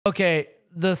Okay,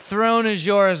 the throne is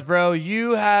yours, bro.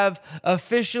 You have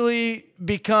officially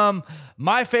become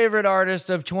my favorite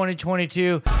artist of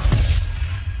 2022.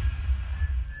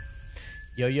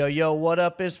 Yo, yo, yo, what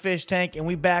up? It's Fischtank, and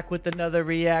we back with another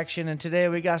reaction, and today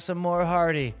we got some more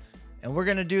Hardy, and we're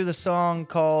going to do the song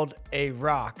called A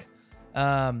Rock.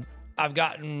 I've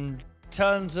gotten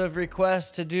tons of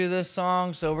requests to do this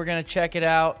song, so we're going to check it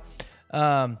out.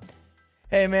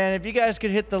 Hey man, if you guys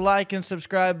could hit the like and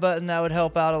subscribe button, that would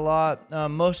help out a lot.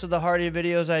 Most of the Hardy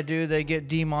videos I do, they get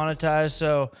demonetized,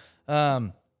 so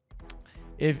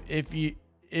if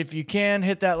you can,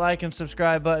 hit that like and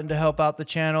subscribe button to help out the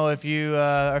channel. If you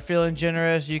are feeling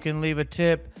generous, you can leave a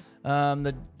tip.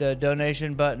 The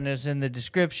donation button is in the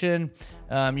description.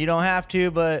 You don't have to,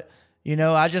 but you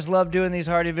know, I just love doing these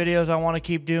Hardy videos. I want to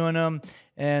keep doing them.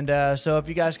 And so if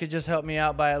you guys could just help me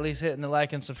out by at least hitting the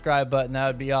like and subscribe button, that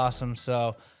would be awesome.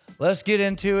 So let's get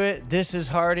into it. This is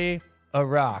Hardy, A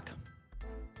Rock.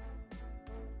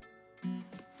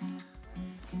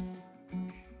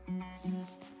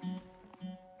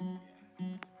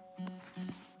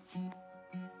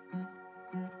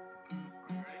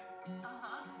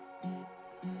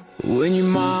 When your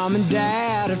mom and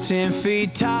dad are 10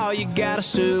 feet tall, you got a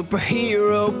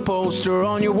superhero poster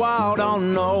on your wall.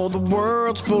 Don't know the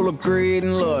world's full of greed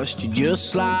and lust. You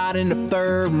just slide into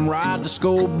third and ride the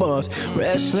school bus.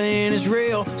 Wrestling is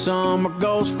real, summer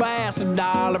goes fast. A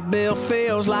dollar bill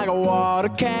feels like a wad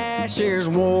of cash. There's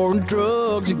war and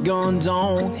drugs and guns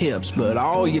on hips, but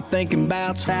all you're thinking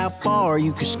about's how far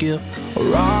you can skip a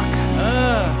rock.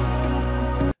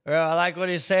 Bro, I like what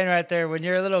he's saying right there. When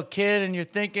you're a little kid and you're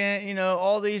thinking, you know,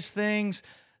 all these things,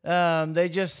 they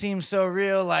just seem so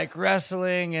real, like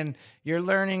wrestling, and you're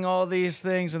learning all these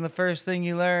things, and the first thing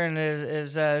you learn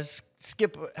is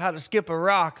how to skip a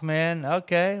rock, man.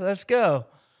 Okay, let's go.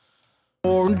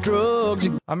 I'm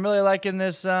really liking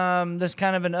this this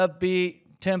kind of an upbeat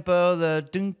tempo, the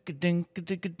dink dink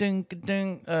dink dink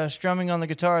dink strumming on the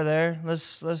guitar there.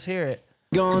 Let's hear it.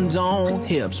 Guns on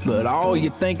hips, but all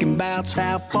you're thinking about's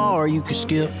how far you can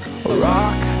skip a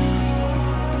rock.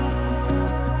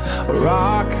 A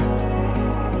rock.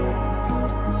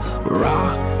 A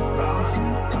rock.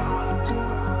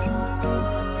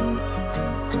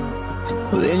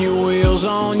 Then your wheels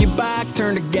on your back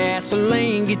turn to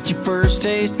gasoline. Get your first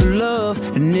taste of love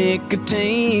and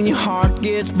nicotine. Your heart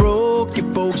gets broke,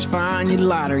 your folks find you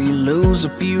lighter. You lose a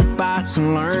few fights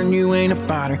and learn you ain't a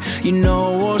fighter. You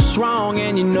know what's wrong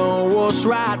and you know what's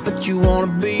right, but you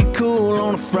wanna be cool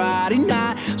on a Friday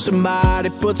night. Somebody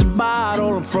puts a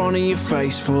bottle in front of your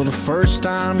face. For the first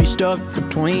time you're stuck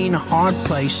between a hard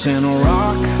place and a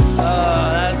rock.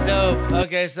 Oh, that's dope.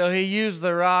 Okay, so he used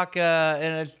the rock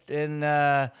in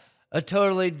a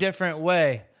totally different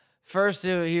way. First,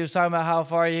 he was talking about how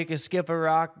far you could skip a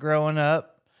rock growing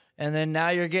up, and then now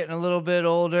you're getting a little bit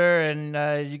older, and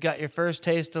you got your first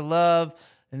taste of love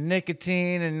and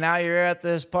nicotine, and now you're at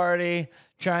this party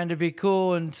trying to be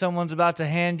cool, and someone's about to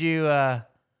hand you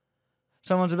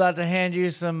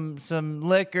some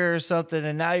liquor or something,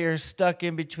 and now you're stuck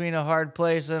in between a hard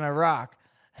place and a rock.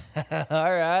 All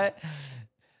right,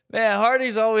 man.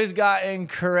 Hardy's always got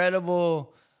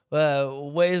incredible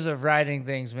ways of writing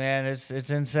things, man. It's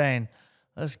insane.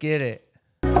 Let's get it.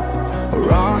 A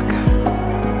rock.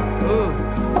 Ooh.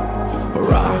 A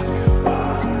rock.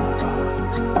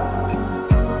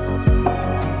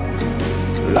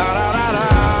 La da da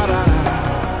da da.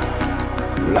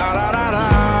 La da da da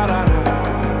da.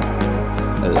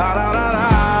 La da da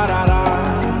da da.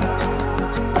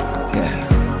 Yeah.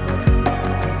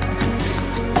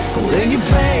 Then you're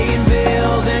paying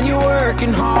bills and you're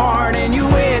working hard, and you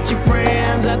with your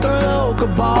friends at the local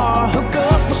bar. Hook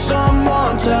up with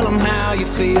someone, tell them how you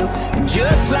feel, and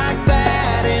just like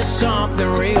that, it's something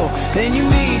real. Then you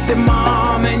meet the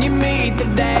mom and you meet the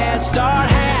dad. Start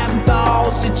having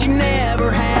thoughts that you never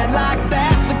had. Like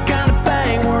that's the kind of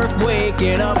thing worth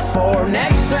waking up for.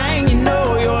 Next thing you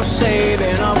know, you're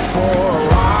saving up for a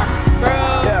rock.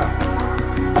 Bro. Yeah.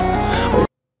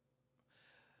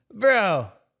 Bro.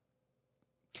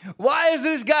 Why is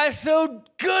this guy so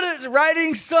good at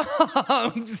writing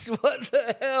songs? What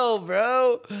the hell,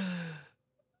 bro?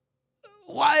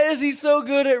 Why is he so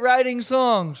good at writing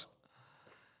songs?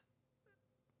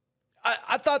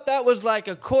 I thought that was like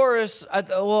a chorus.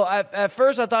 At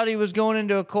first I thought he was going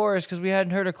into a chorus because we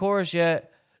hadn't heard a chorus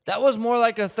yet. That was more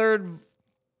like a third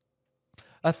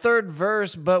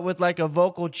verse, but with like a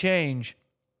vocal change.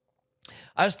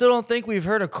 I still don't think we've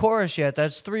heard a chorus yet.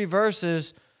 That's 3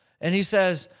 verses. And he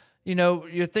says, you know,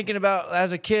 you're thinking about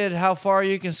as a kid how far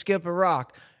you can skip a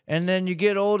rock. And then you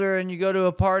get older and you go to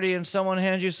a party and someone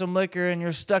hands you some liquor and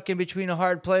you're stuck in between a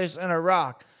hard place and a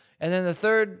rock. And then the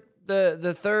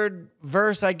third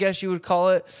verse, I guess you would call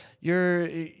it,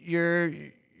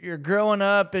 you're growing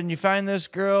up and you find this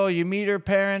girl, you meet her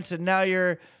parents, and now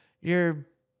you're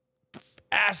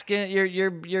asking,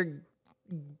 you're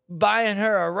buying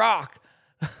her a rock.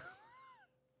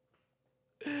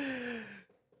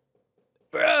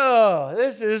 Bro,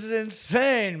 this is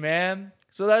insane, man.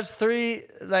 So that's three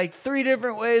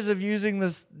different ways of using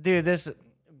this. Dude,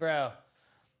 bro.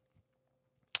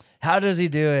 How does he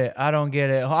do it? I don't get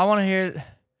it. I want to hear it.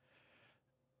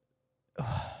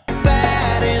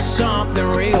 That is something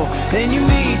real. Then you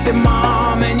meet the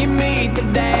mom and you meet the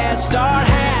dad. Start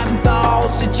having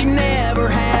thoughts that you never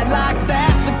had. Like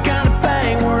that's the kind of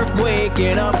thing worth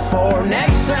waking up for.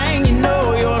 Next thing you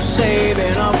know, you're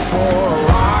saving up for a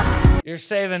rock. You're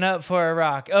saving up for a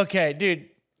rock. Okay, dude.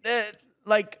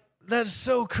 That's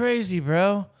so crazy,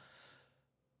 bro.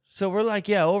 So we're like,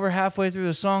 yeah, over halfway through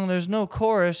the song. There's no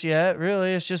chorus yet,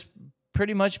 really. It's just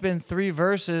pretty much been 3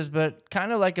 verses, but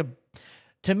kind of like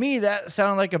to me, that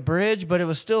sounded like a bridge, but it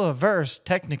was still a verse,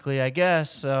 technically, I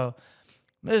guess. So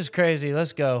this is crazy.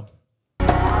 Let's go.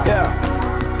 Yeah.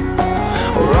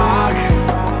 Rock.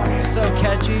 It's so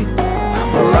catchy.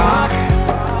 Rock.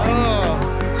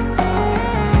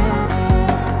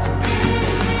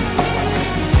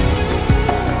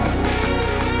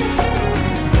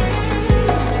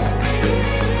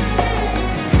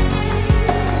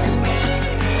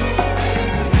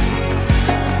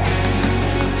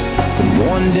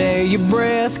 One day your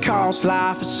breath costs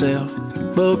life itself.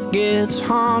 Book gets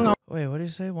hung on. Wait, what did he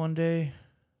say? One day.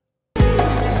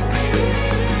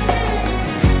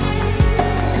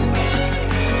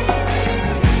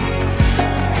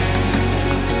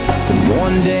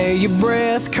 One day your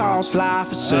breath costs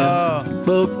life itself.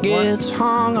 Book gets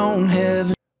hung on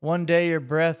heaven. One day your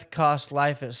breath costs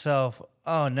life itself.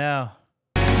 Oh no.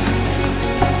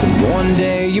 One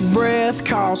day your breath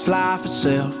costs life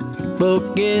itself.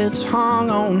 Book gets hung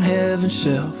on heaven's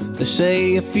shelf. They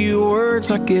say a few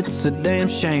words like it's a damn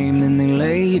shame. Then they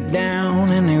lay it down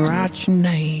and they write your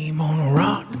name on a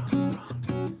rock.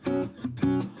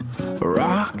 A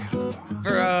rock.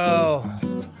 Bro.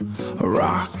 A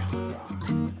rock.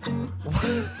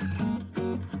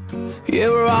 Yeah,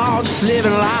 we're all just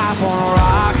living life on a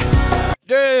rock.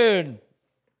 Dude.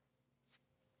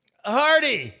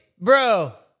 Hardy.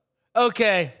 Bro.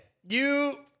 Okay.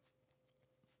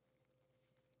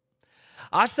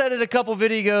 I said it a couple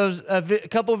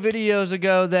videos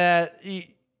ago that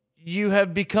you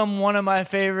have become one of my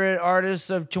favorite artists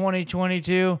of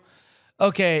 2022.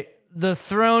 Okay, the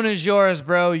throne is yours,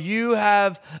 bro. You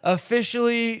have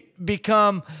officially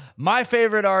become my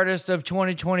favorite artist of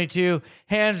 2022,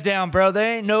 hands down, bro.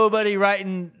 There ain't nobody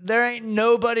writing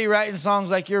songs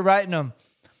like you're writing them.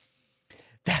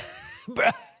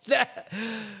 Bro,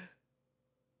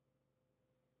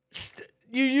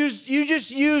 you just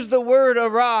used the word a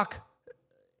rock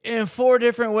in 4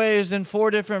 different ways in 4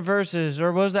 different verses,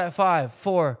 or was that 5?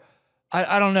 4?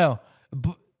 I don't know.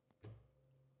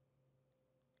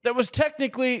 That was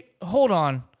technically, hold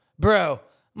on, bro.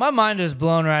 My mind is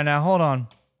blown right now. Hold on.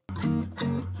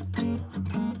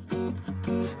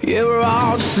 Yeah, we're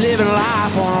all just living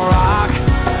life on a rock.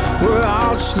 We're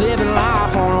all just living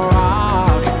life on a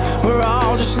rock. We're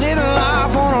all just living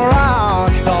life on a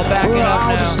rock. It's all backing we're up all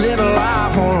now. Just living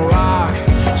life on a rock.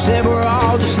 Said we're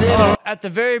all just living. At the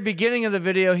very beginning of the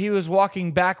video, he was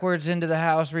walking backwards into the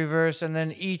house, reverse, and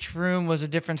then each room was a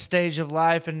different stage of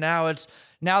life, and now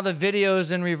the video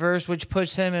is in reverse, which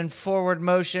puts him in forward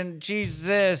motion.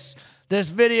 Jesus, this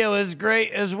video is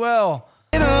great as well.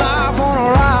 Living life on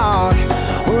a rock.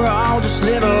 We're all just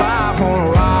living life on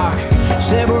a rock.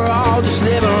 Said we're all just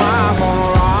living life on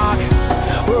a rock.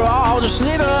 We're all just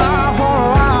living life on a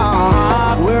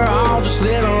rock. We're all just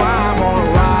living life on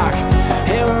a rock.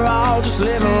 Yeah, we're all just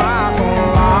living life on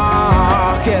a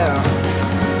rock. Yeah.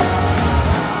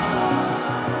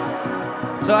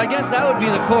 So I guess that would be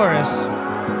the chorus.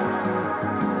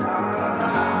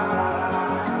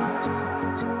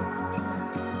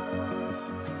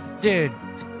 Dude.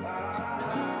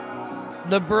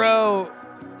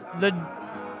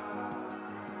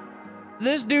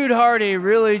 This dude Hardy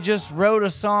really just wrote a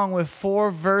song with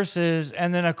 4 verses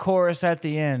and then a chorus at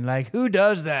the end. Like, who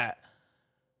does that?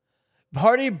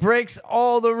 Hardy breaks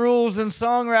all the rules in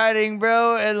songwriting,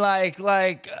 bro, and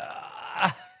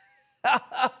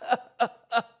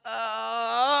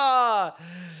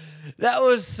that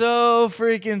was so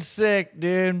freaking sick,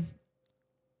 dude.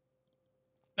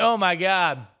 Oh my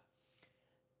God.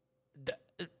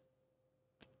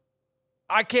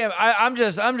 I can't. I'm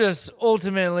just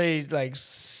ultimately like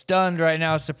stunned right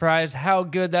now, surprised how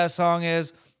good that song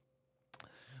is,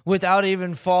 without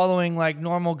even following like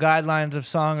normal guidelines of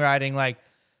songwriting. Like,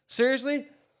 seriously,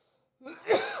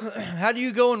 how do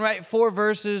you go and write 4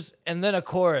 verses and then a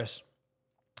chorus,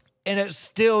 and it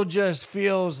still just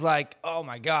feels like, oh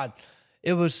my God,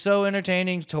 it was so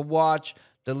entertaining to watch.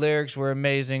 The lyrics were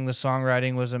amazing. The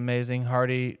songwriting was amazing.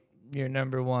 Hardy, you're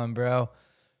number one, bro.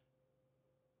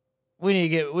 I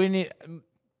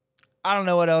don't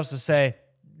know what else to say.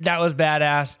 That was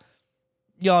badass.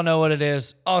 Y'all know what it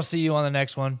is. I'll see you on the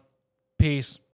next one. Peace.